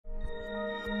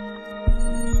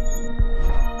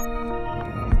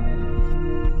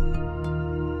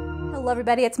Hello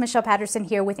everybody, it's Michelle Patterson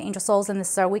here with Angel Souls, and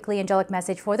this is our weekly angelic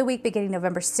message for the week beginning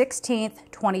November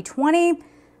 16th, 2020.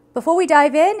 Before we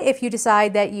dive in, if you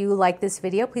decide that you like this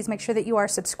video, please make sure that you are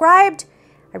subscribed.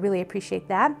 I really appreciate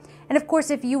that. And of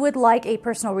course, if you would like a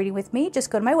personal reading with me,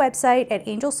 just go to my website at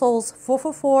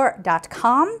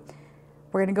angelsouls444.com.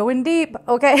 We're going to go in deep,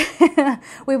 okay?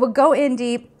 We will go in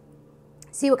deep,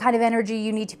 see what kind of energy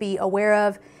you need to be aware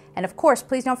of. And of course,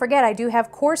 please don't forget, I do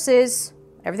have courses,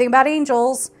 everything about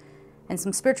angels, and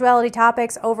some spirituality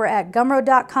topics over at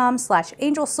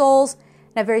gumroad.com/angelsouls.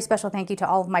 And a very special thank you to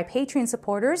all of my Patreon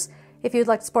supporters. If you'd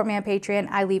like to support me on Patreon,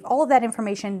 I leave all of that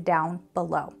information down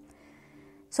below.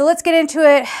 So let's get into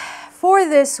it. For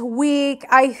this week,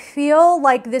 I feel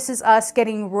like this is us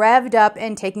getting revved up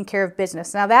and taking care of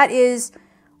business. Now that is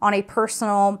on a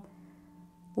personal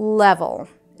level.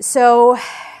 So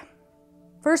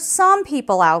for some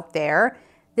people out there,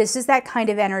 this is that kind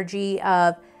of energy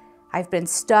of, I've been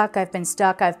stuck, and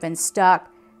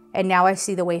now I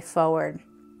see the way forward.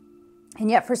 And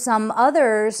yet for some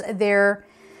others, there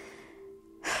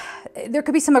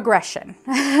could be some aggression.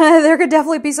 There could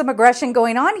definitely be some aggression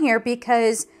going on here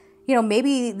because, you know,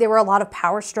 maybe there were a lot of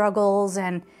power struggles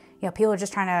and, you know, people are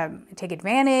just trying to take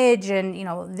advantage and, you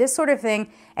know, this sort of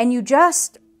thing. And you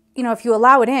just, you know, if you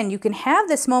allow it in, you can have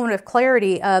this moment of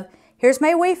clarity of, here's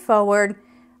my way forward.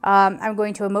 I'm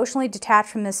going to emotionally detach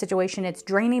from this situation. It's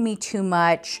draining me too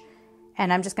much,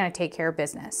 and I'm just going to take care of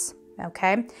business.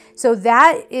 Okay, so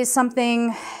that is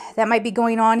something that might be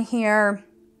going on here.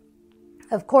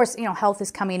 Of course, you know, health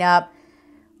is coming up.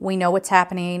 We know what's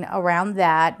happening around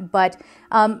that, but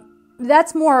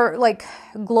that's more like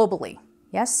globally.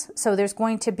 Yes, so there's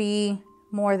going to be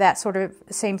more of that sort of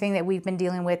same thing that we've been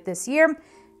dealing with this year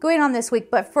going on this week.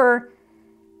 But for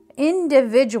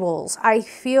individuals, I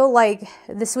feel like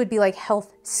this would be like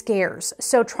health scares.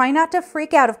 So try not to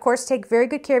freak out. Of course, take very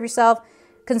good care of yourself.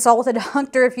 Consult with a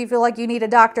doctor if you feel like you need a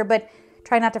doctor, but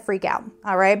try not to freak out.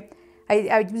 All right.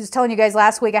 I was telling you guys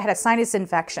last week I had a sinus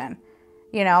infection,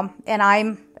 you know, and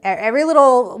I'm every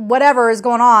little whatever is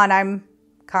going on, I'm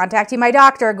contacting my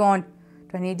doctor going,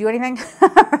 do I need to do anything?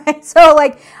 Right? So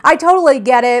like, I totally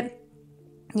get it.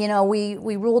 You know, we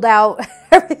ruled out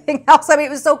everything else. I mean, it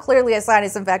was so clearly a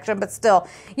sinus infection, but still,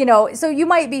 you know, so you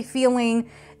might be feeling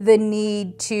the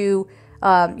need to, you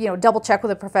know, double check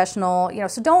with a professional, you know,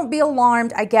 so don't be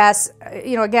alarmed, I guess.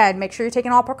 You know, again, make sure you're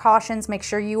taking all precautions, make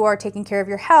sure you are taking care of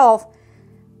your health,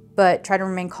 but try to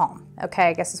remain calm. Okay,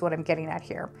 I guess is what I'm getting at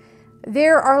here.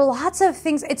 There are lots of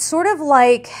things. It's sort of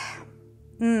like,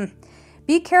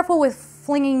 be careful with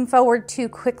flinging forward too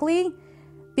quickly,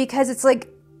 because it's like,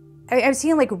 I'm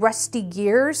seeing like rusty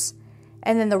gears,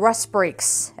 and then the rust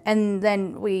breaks, and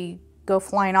then we go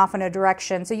flying off in a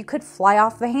direction. So you could fly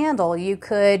off the handle. You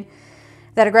could,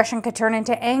 that aggression could turn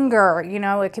into anger. You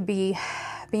know, it could be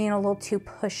being a little too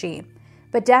pushy.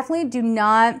 But definitely do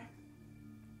not.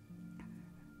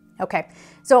 Okay,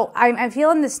 so I'm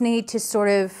feeling this need to sort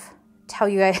of tell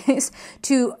you guys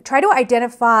to try to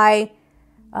identify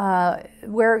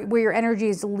where your energy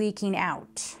is leaking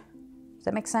out. Does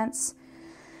that make sense?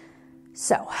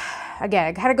 So again,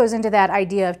 it kind of goes into that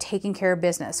idea of taking care of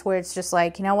business, where it's just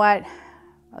like, you know what,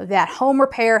 that home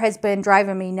repair has been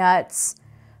driving me nuts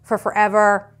for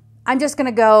forever. I'm just going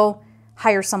to go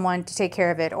hire someone to take care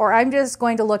of it, or I'm just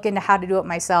going to look into how to do it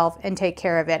myself and take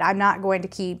care of it. I'm not going to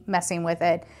keep messing with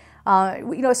it.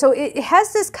 You know, so it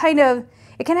has this kind of,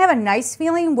 it can have a nice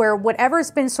feeling where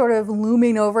whatever's been sort of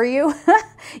looming over you,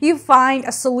 you find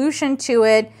a solution to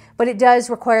it, but it does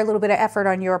require a little bit of effort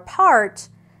on your part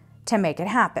to make it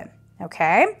happen.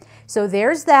 Okay, so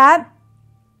there's that.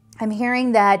 I'm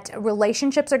hearing that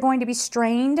relationships are going to be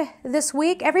strained this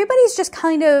week. Everybody's just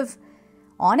kind of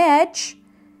on edge,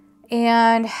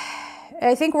 and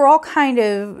I think we're all kind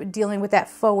of dealing with that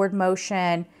forward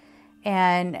motion,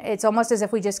 and it's almost as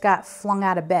if we just got flung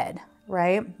out of bed,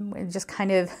 right? Just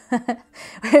kind of,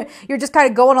 you're just kind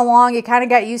of going along. You kind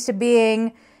of got used to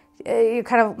being, you're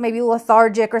kind of maybe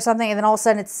lethargic or something, and then all of a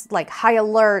sudden it's like high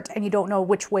alert and you don't know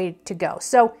which way to go.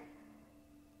 So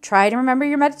try to remember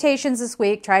your meditations this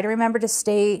week. Try to remember to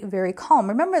stay very calm.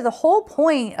 Remember, the whole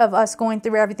point of us going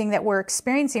through everything that we're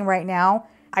experiencing right now,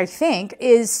 I think,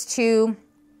 is to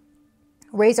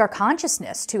raise our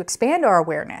consciousness, to expand our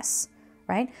awareness,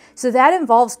 right? So that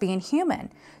involves being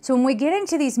human. So when we get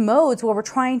into these modes where we're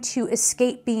trying to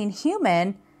escape being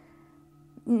human,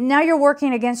 now you're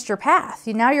working against your path.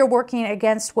 Now you're working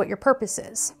against what your purpose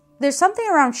is. There's something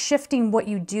around shifting what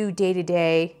you do day to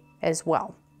day as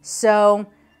well. So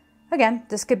again,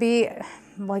 this could be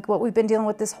like what we've been dealing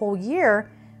with this whole year,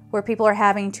 where people are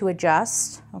having to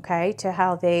adjust, okay, to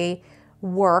how they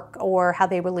work or how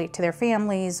they relate to their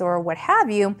families or what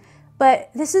have you.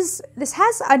 But this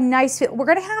has a nice feel. We're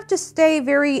going to have to stay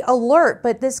very alert,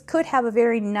 but this could have a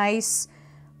very nice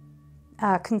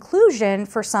conclusion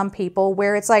for some people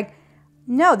where it's like,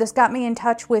 no, this got me in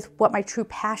touch with what my true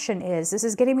passion is. This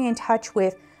is getting me in touch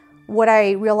with what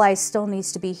I realize still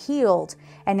needs to be healed.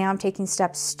 And now I'm taking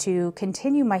steps to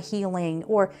continue my healing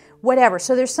or whatever.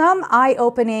 So there's some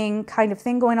eye-opening kind of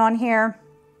thing going on here.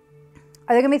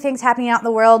 Are there going to be things happening out in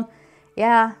the world?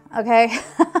 Yeah, okay.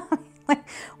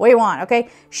 What do you want, okay?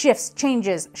 Shifts,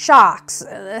 changes, shocks.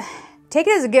 Take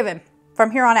it as a given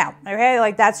from here on out, okay?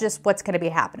 Like that's just what's going to be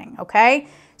happening, okay?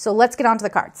 So let's get on to the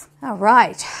cards. All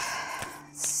right.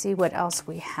 Let's see what else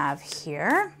we have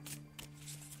here.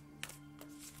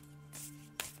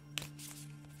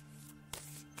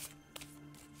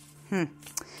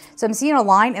 So I'm seeing a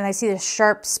line and I see this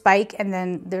sharp spike and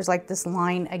then there's like this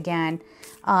line again.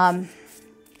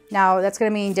 Now that's going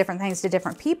to mean different things to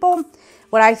different people.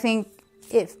 What I think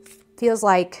it feels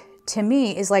like to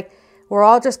me is like we're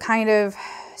all just kind of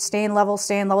staying level,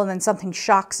 and then something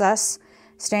shocks us.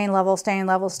 Staying level,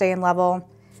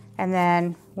 and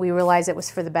then we realize it was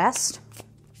for the best.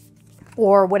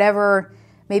 Or whatever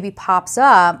maybe pops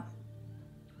up.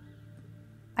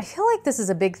 I feel like this is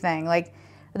a big thing, like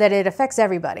that it affects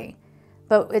everybody.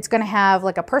 But it's going to have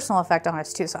like a personal effect on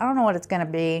us too. So I don't know what it's going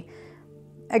to be.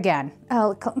 Again,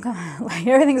 like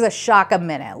everything's a shock a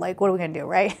minute. Like, what are we going to do,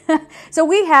 right? So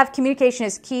we have communication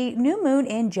is key, new moon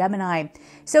in Gemini.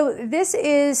 So this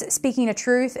is speaking a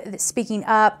truth, speaking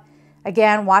up.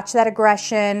 Again, watch that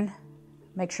aggression.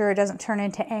 Make sure it doesn't turn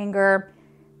into anger.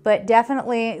 But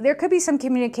definitely, there could be some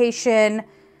communication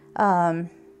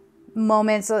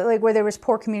moments like where there was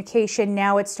poor communication.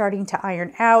 Now it's starting to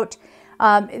iron out.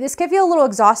 This can feel a little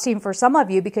exhausting for some of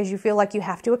you because you feel like you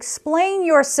have to explain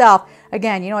yourself.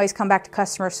 Again, you know, I always come back to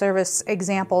customer service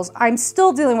examples. I'm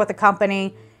still dealing with a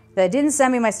company that didn't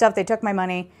send me my stuff. They took my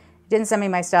money, didn't send me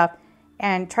my stuff.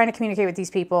 And trying to communicate with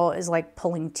these people is like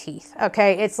pulling teeth,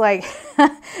 okay? It's like,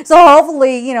 so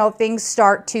hopefully, you know, things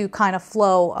start to kind of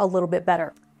flow a little bit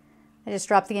better. I just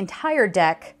dropped the entire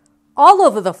deck all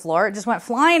over the floor. It just went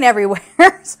flying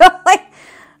everywhere. So like,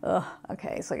 ugh,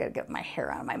 okay, so I gotta get my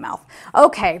hair out of my mouth.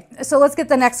 Okay, so let's get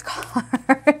the next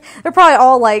card. They're probably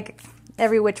all like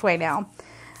every which way now.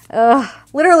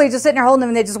 Literally just sitting there holding them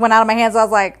and they just went out of my hands. I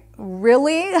was like,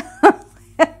 really?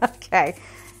 Okay,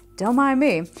 don't mind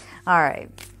me. All right.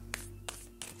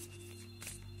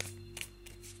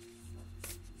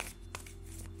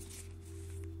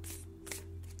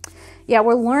 Yeah,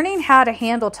 we're learning how to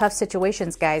handle tough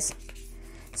situations, guys.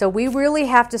 So we really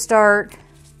have to start,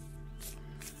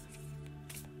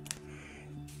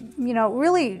 you know,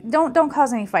 really don't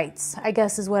cause any fights, I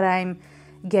guess is what I'm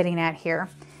getting at here.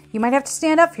 You might have to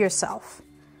stand up for yourself.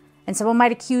 And someone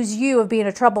might accuse you of being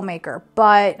a troublemaker,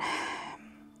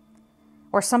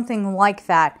 or something like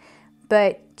that.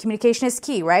 But communication is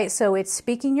key, right? So it's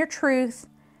speaking your truth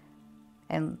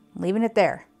and leaving it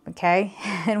there, okay?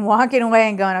 And walking away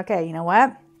and going, okay, you know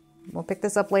what? We'll pick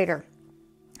this up later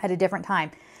at a different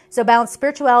time. So balance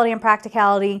spirituality and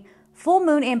practicality. Full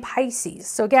moon in Pisces.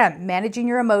 So again, managing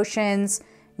your emotions,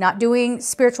 not doing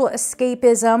spiritual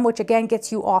escapism, which again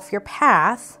gets you off your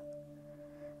path,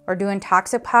 or doing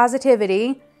toxic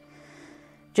positivity,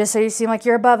 just so you seem like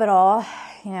you're above it all.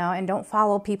 You know, and don't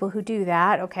follow people who do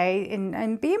that, okay?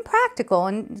 And being practical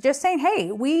and just saying,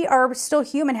 hey, we are still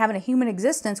human, having a human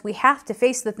existence. We have to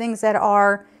face the things that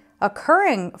are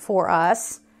occurring for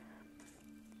us.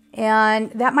 And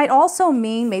that might also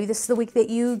mean maybe this is the week that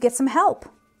you get some help,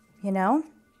 you know?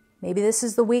 Maybe this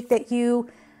is the week that you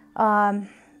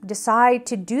decide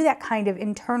to do that kind of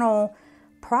internal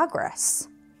progress,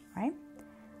 right?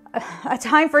 A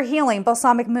time for healing,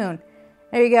 balsamic moon.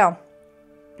 There you go.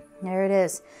 There it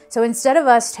is. So instead of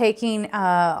us taking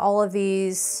all of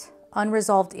these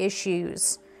unresolved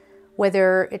issues,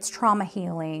 whether it's trauma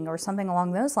healing or something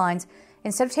along those lines,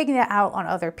 instead of taking that out on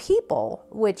other people,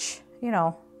 which, you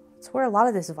know, it's where a lot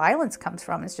of this violence comes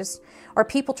from. It's just, or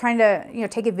people trying to, you know,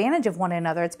 take advantage of one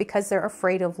another. It's because they're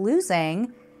afraid of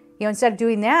losing. You know, instead of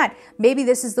doing that, maybe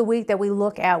this is the week that we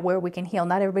look at where we can heal.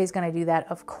 Not everybody's going to do that,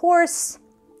 of course.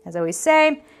 As I always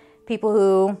say, people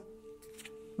who...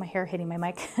 my hair hitting my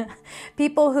mic.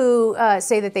 People who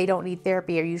say that they don't need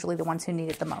therapy are usually the ones who need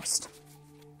it the most.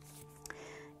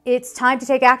 It's time to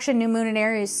take action, new moon in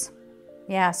Aries.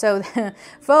 Yeah, so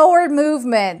forward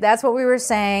movement, that's what we were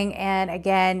saying. And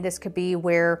again, this could be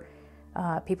where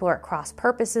people are at cross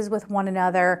purposes with one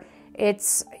another.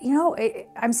 It's, you know,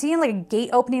 I'm seeing like a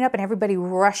gate opening up and everybody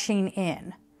rushing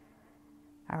in.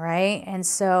 All right, and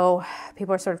so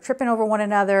people are sort of tripping over one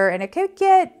another and it could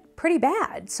get pretty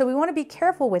bad. So we want to be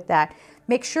careful with that.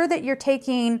 Make sure that you're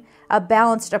taking a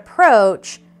balanced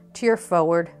approach to your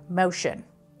forward motion.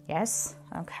 Yes?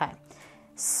 Okay.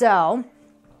 So,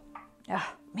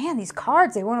 man, these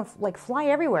cards, they want to like fly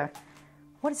everywhere.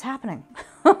 What is happening?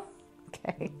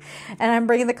 Okay. And I'm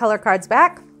bringing the color cards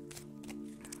back.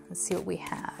 Let's see what we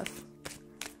have.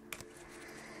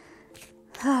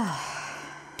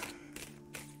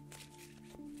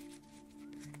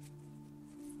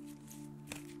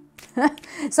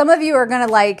 Some of you are going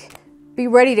to like be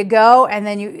ready to go, and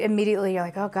then you're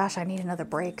like, oh gosh, I need another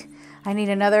break. I need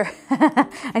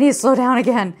I need to slow down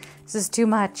again. This is too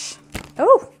much.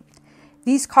 Oh,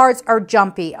 these cards are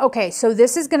jumpy. Okay, so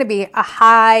this is going to be a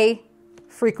high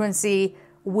frequency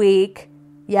week.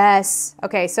 Yes.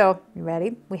 Okay, so you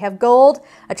ready? We have gold,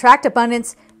 attract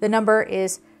abundance. The number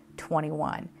is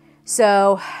 21.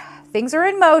 So things are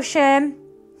in motion.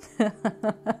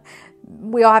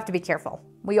 We all have to be careful.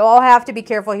 We all have to be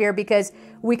careful here because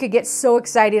we could get so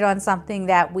excited on something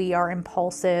that we are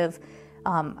impulsive.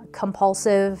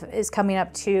 Compulsive is coming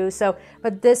up too. So,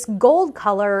 but this gold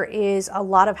color is a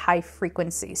lot of high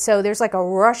frequency. So there's like a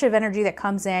rush of energy that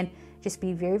comes in. Just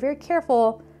be very, very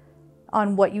careful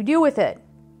on what you do with it.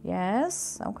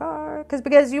 Yes. Okay.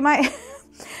 Because you might,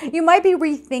 you might be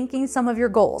rethinking some of your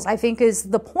goals, I think is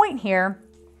the point here,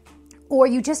 or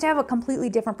you just have a completely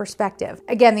different perspective.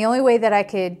 Again, the only way that I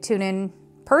could tune in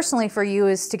personally for you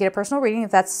is to get a personal reading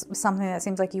if that's something that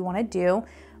seems like you want to do.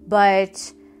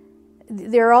 But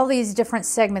there are all these different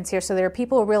segments here. So there are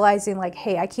people realizing like,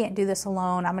 hey, I can't do this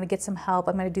alone. I'm going to get some help.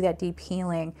 I'm going to do that deep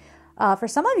healing. For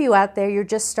some of you out there, you're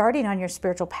just starting on your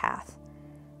spiritual path.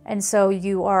 And so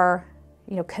you are,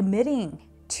 committing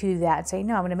to that and saying,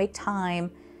 no, I'm going to make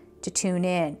time to tune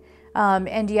in.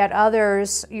 And yet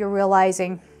others, you're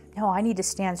realizing, no, I need to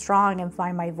stand strong and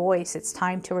find my voice. It's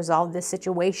time to resolve this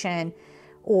situation,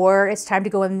 or it's time to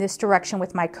go in this direction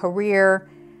with my career.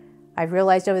 I've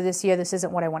realized over this year, this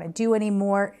isn't what I want to do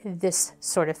anymore, this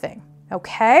sort of thing.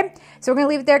 Okay? So we're going to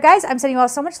leave it there, guys. I'm sending you all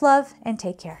so much love and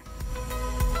take care.